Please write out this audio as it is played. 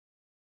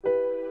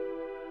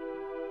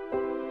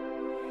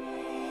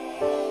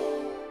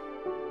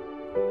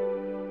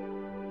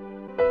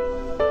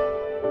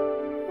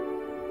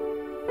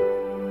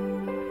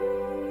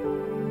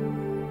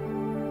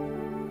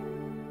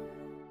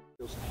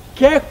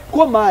quer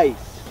comais,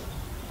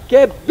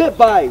 quer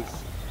bebais,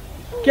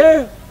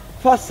 quer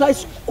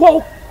façais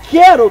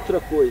qualquer outra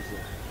coisa,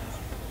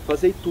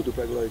 fazei tudo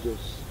para a glória de Deus.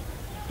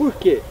 Por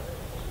quê?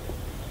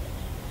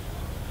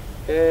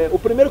 O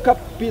primeiro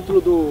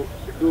capítulo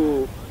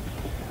do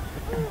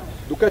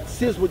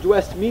Catecismo de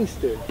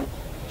Westminster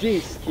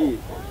diz que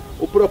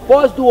o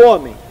propósito do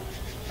homem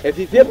é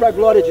viver para a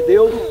glória de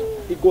Deus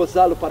e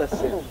gozá-lo para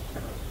sempre.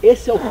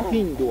 Esse é o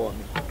fim do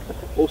homem,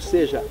 ou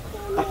seja,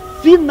 a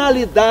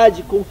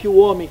finalidade com que o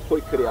homem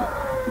foi criado.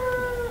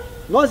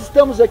 Nós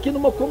estamos aqui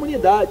numa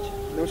comunidade,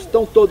 não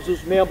estão todos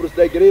os membros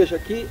da igreja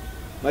aqui,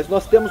 mas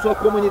nós temos uma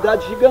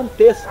comunidade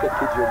gigantesca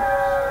aqui de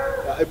irmãos.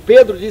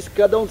 Pedro disse que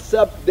cada um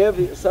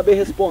deve saber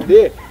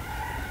responder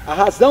a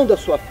razão da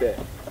sua fé.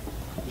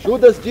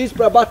 Judas diz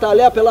para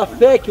batalhar pela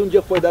fé que um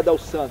dia foi dada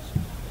aos santos.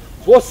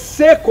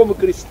 Você, como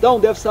cristão,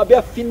 deve saber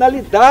a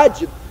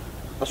finalidade,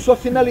 a sua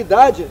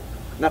finalidade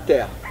na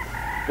terra.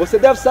 Você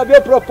deve saber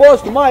o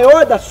propósito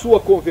maior da sua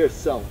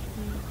conversão.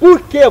 Por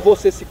que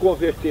você se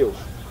converteu?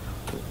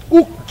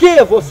 O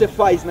que você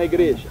faz na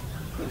igreja?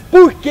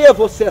 Por que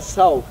você é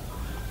salvo?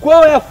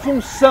 Qual é a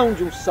função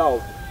de um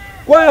salvo?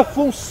 Qual é a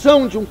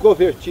função de um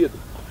convertido?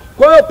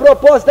 Qual é o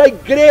propósito da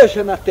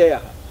igreja na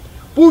terra?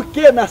 Por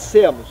que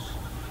nascemos?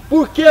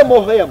 Por que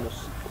morremos?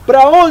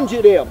 Para onde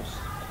iremos?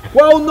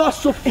 Qual é o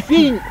nosso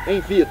fim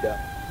em vida?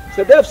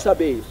 Você deve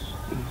saber isso.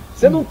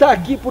 Você não está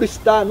aqui por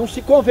estar, não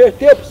se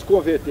converteu por se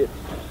converter.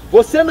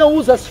 Você não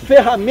usa as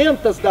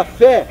ferramentas da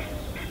fé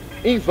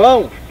em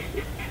vão.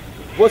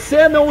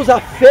 Você não usa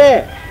a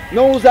fé,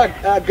 não usa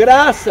a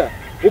graça,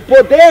 o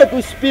poder do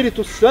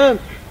Espírito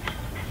Santo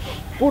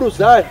por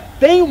usar.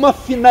 Tem uma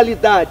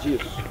finalidade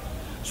isso.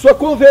 Sua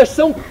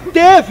conversão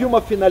teve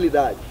uma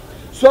finalidade.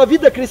 Sua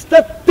vida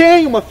cristã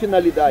tem uma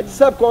finalidade.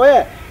 Sabe qual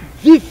é?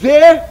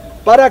 Viver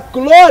para a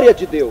glória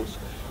de Deus.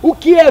 O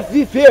que é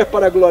viver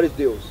para a glória de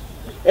Deus?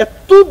 É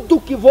tudo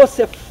que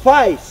você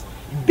faz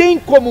tem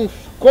como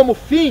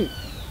fim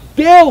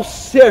Deus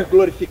ser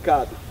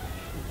glorificado,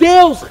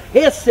 Deus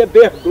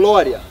receber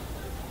glória.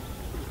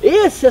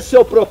 Esse é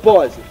seu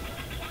propósito.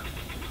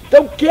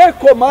 Então, quer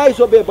comais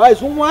ou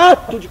bebais, um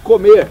ato de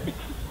comer,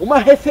 uma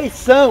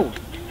refeição,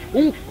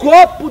 um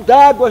copo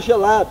d'água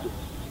gelado,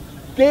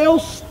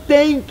 Deus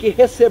tem que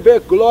receber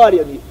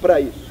glória para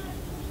isso.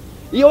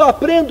 E eu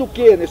aprendo o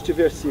que neste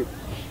versículo?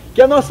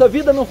 Que a nossa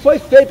vida não foi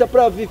feita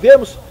para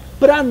vivermos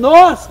para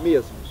nós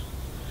mesmos.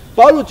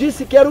 Paulo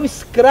disse que era um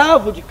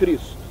escravo de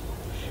Cristo.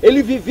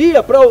 Ele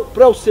vivia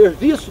para o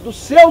serviço do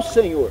seu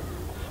Senhor,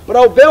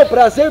 para o bel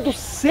prazer do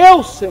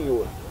seu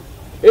Senhor.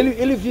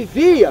 Ele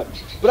vivia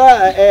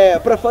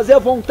para fazer a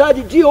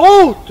vontade de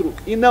outro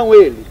e não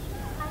ele,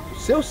 o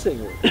seu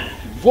Senhor.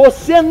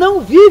 Você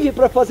não vive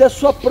para fazer a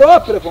sua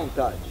própria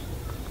vontade.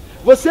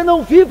 Você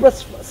não vive para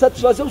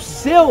satisfazer o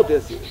seu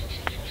desejo.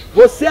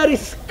 Você era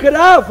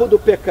escravo do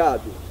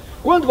pecado.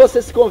 Quando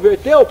você se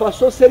converteu,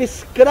 passou a ser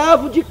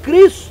escravo de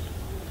Cristo.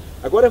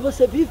 Agora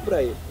você vive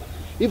para Ele.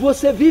 E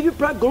você vive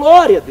para a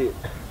glória dele.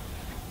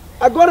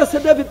 Agora você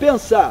deve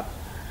pensar,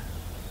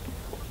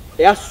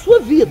 é a sua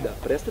vida,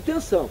 presta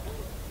atenção.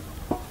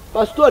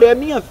 Pastor, é a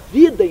minha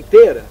vida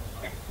inteira?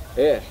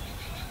 É.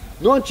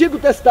 No Antigo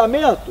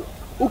Testamento,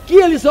 o que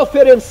eles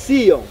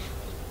ofereciam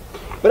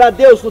para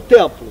Deus no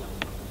templo?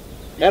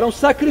 Eram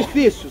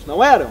sacrifícios,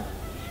 não eram?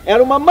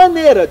 Era uma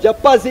maneira de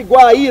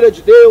apaziguar a ira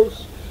de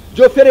Deus,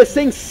 de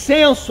oferecer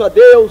incenso a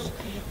Deus,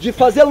 de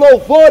fazer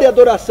louvor e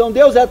adoração a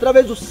Deus, é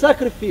através do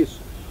sacrifício.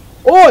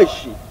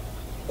 Hoje,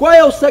 qual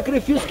é o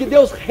sacrifício que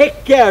Deus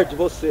requer de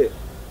você?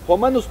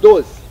 Romanos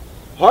 12.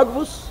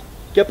 Rogo-vos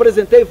que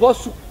apresentei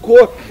vosso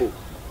corpo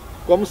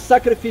como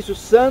sacrifício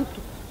santo,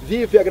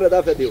 vivo e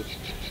agradável a Deus.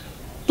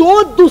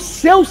 Todo o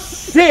seu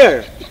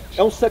ser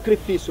é um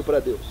sacrifício para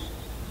Deus.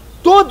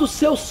 Todo o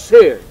seu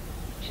ser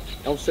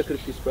é um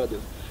sacrifício para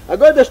Deus.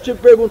 Agora deixa eu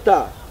te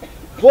perguntar,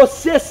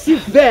 você se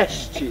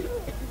veste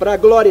para a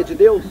glória de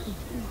Deus?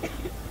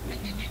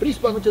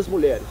 Principalmente as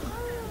mulheres.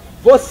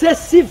 Você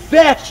se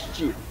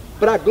veste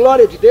para a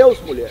glória de Deus,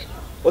 mulher?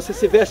 Você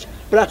se veste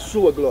para a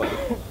sua glória,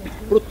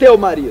 para o teu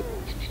marido,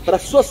 para a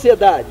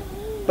sociedade,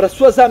 para as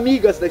suas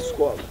amigas da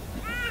escola.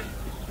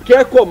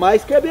 Quer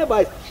comais, quer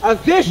bebais. A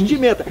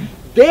vestimenta,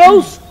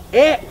 Deus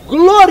é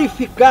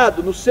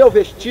glorificado no seu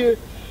vestir.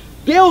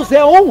 Deus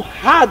é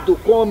honrado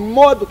com o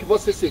modo que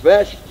você se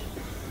veste.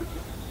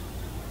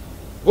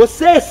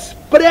 Você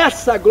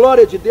expressa a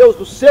glória de Deus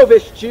no seu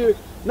vestir.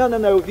 Não,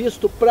 eu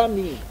visto para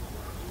mim,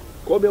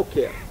 como eu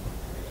quero.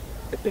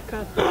 É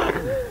pecado.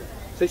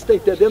 Você está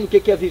entendendo o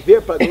que é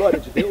viver para a glória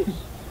de Deus?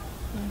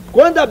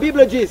 Quando a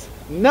Bíblia diz,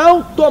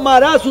 não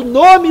tomarás o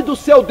nome do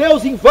seu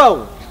Deus em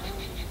vão.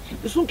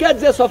 Isso não quer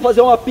dizer só fazer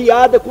uma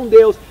piada com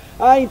Deus.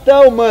 Ah,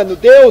 então, mano,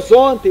 Deus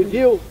ontem,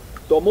 viu?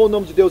 Tomou o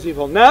nome de Deus em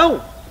vão.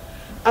 Não.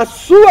 A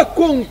sua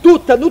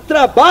conduta no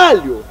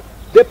trabalho,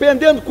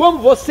 dependendo como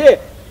você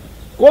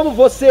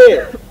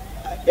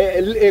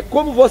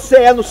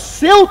é no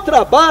seu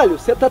trabalho,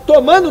 você está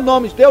tomando o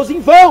nome de Deus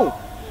em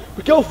vão.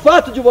 Porque o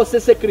fato de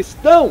você ser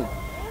cristão,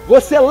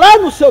 você lá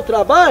no seu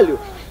trabalho,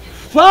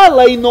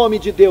 fala em nome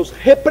de Deus,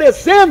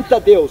 representa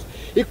Deus,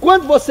 E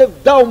quando você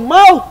dá um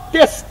mau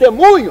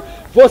testemunho,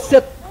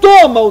 você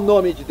toma o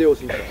nome de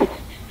Deus em vão.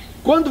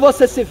 Quando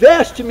você se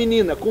veste,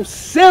 menina, com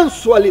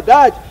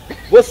sensualidade,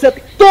 você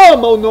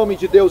toma o nome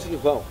de Deus em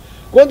vão.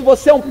 Quando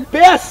você é um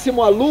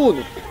péssimo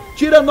aluno,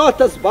 tira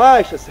notas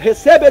baixas,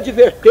 recebe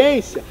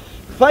advertência,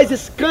 faz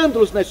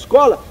escândalos na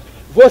escola,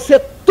 você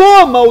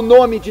toma o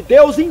nome de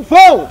Deus em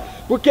vão,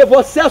 porque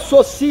você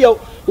associa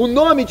o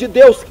nome de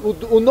Deus,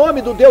 o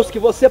nome do Deus que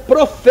você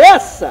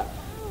professa,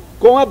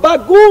 com a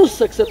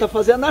bagunça que você está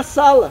fazendo na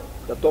sala.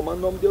 Está tomando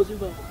o nome de Deus em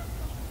vão.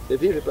 Você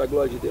vive para a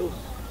glória de Deus?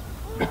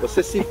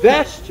 Você se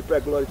veste para a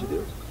glória de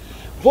Deus?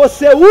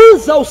 Você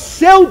usa o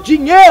seu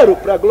dinheiro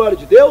para a glória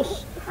de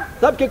Deus?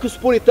 Sabe o que os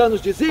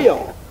puritanos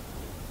diziam?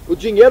 O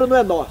dinheiro não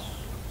é nosso,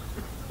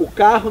 o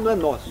carro não é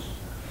nosso,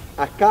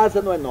 a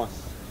casa não é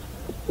nossa,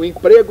 o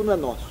emprego não é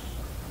nosso,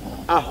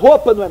 a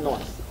roupa não é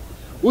nossa,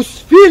 os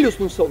filhos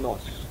não são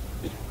nossos.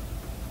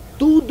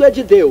 Tudo é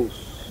de Deus,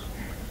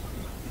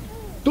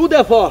 tudo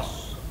é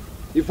vosso,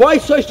 e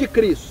vós sois de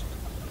Cristo,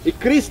 e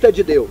Cristo é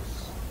de Deus.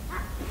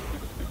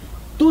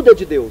 Tudo é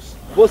de Deus.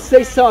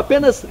 Vocês são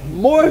apenas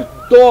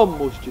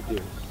mordomos de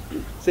Deus.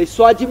 Vocês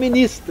só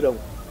administram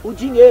o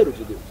dinheiro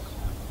de Deus,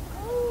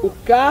 o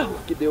carro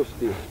que Deus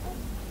deu,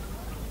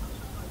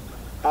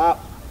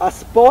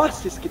 as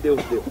posses que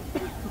Deus deu.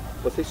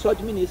 Vocês só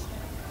administram,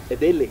 é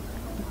dele.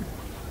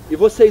 E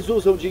vocês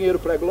usam o dinheiro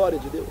para a glória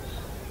de Deus.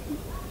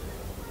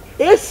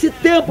 Esse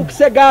tempo que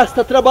você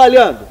gasta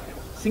trabalhando,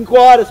 5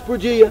 horas por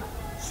dia,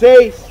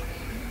 6,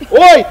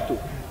 8,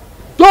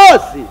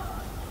 12,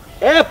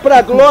 é para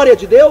a glória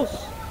de Deus?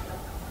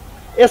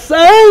 Essa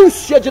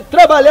ânsia de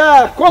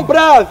trabalhar,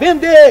 comprar,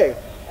 vender,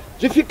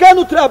 de ficar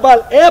no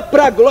trabalho, é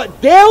para a glória?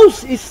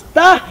 Deus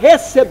está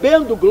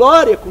recebendo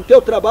glória com o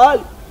teu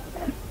trabalho?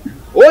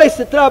 Ou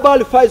esse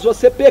trabalho faz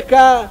você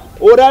pecar,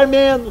 orar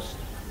menos,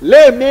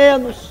 ler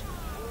menos,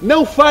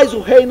 não faz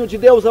o reino de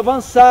Deus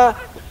avançar,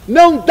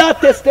 não dá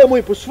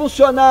testemunho para os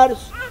funcionários,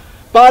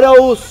 para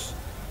os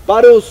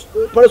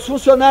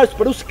funcionários,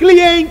 para os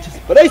clientes,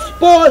 para a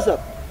esposa,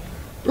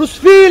 para os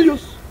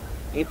filhos?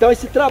 Então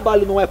esse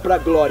trabalho não é para a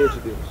glória de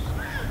Deus.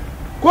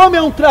 Como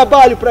é um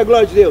trabalho para a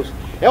glória de Deus?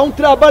 É um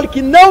trabalho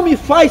que não me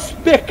faz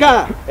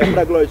pecar, é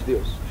para a glória de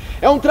Deus.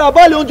 É um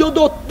trabalho onde eu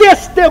dou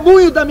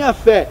testemunho da minha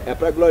fé, é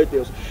para a glória de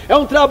Deus. É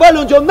um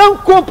trabalho onde eu não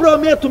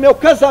comprometo meu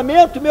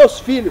casamento e meus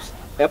filhos,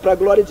 é para a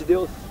glória de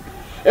Deus.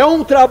 É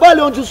um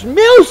trabalho onde os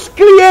meus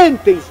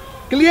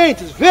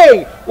clientes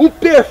veem o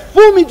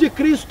perfume de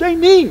Cristo em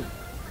mim.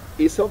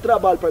 Isso é um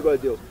trabalho para a glória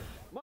de Deus.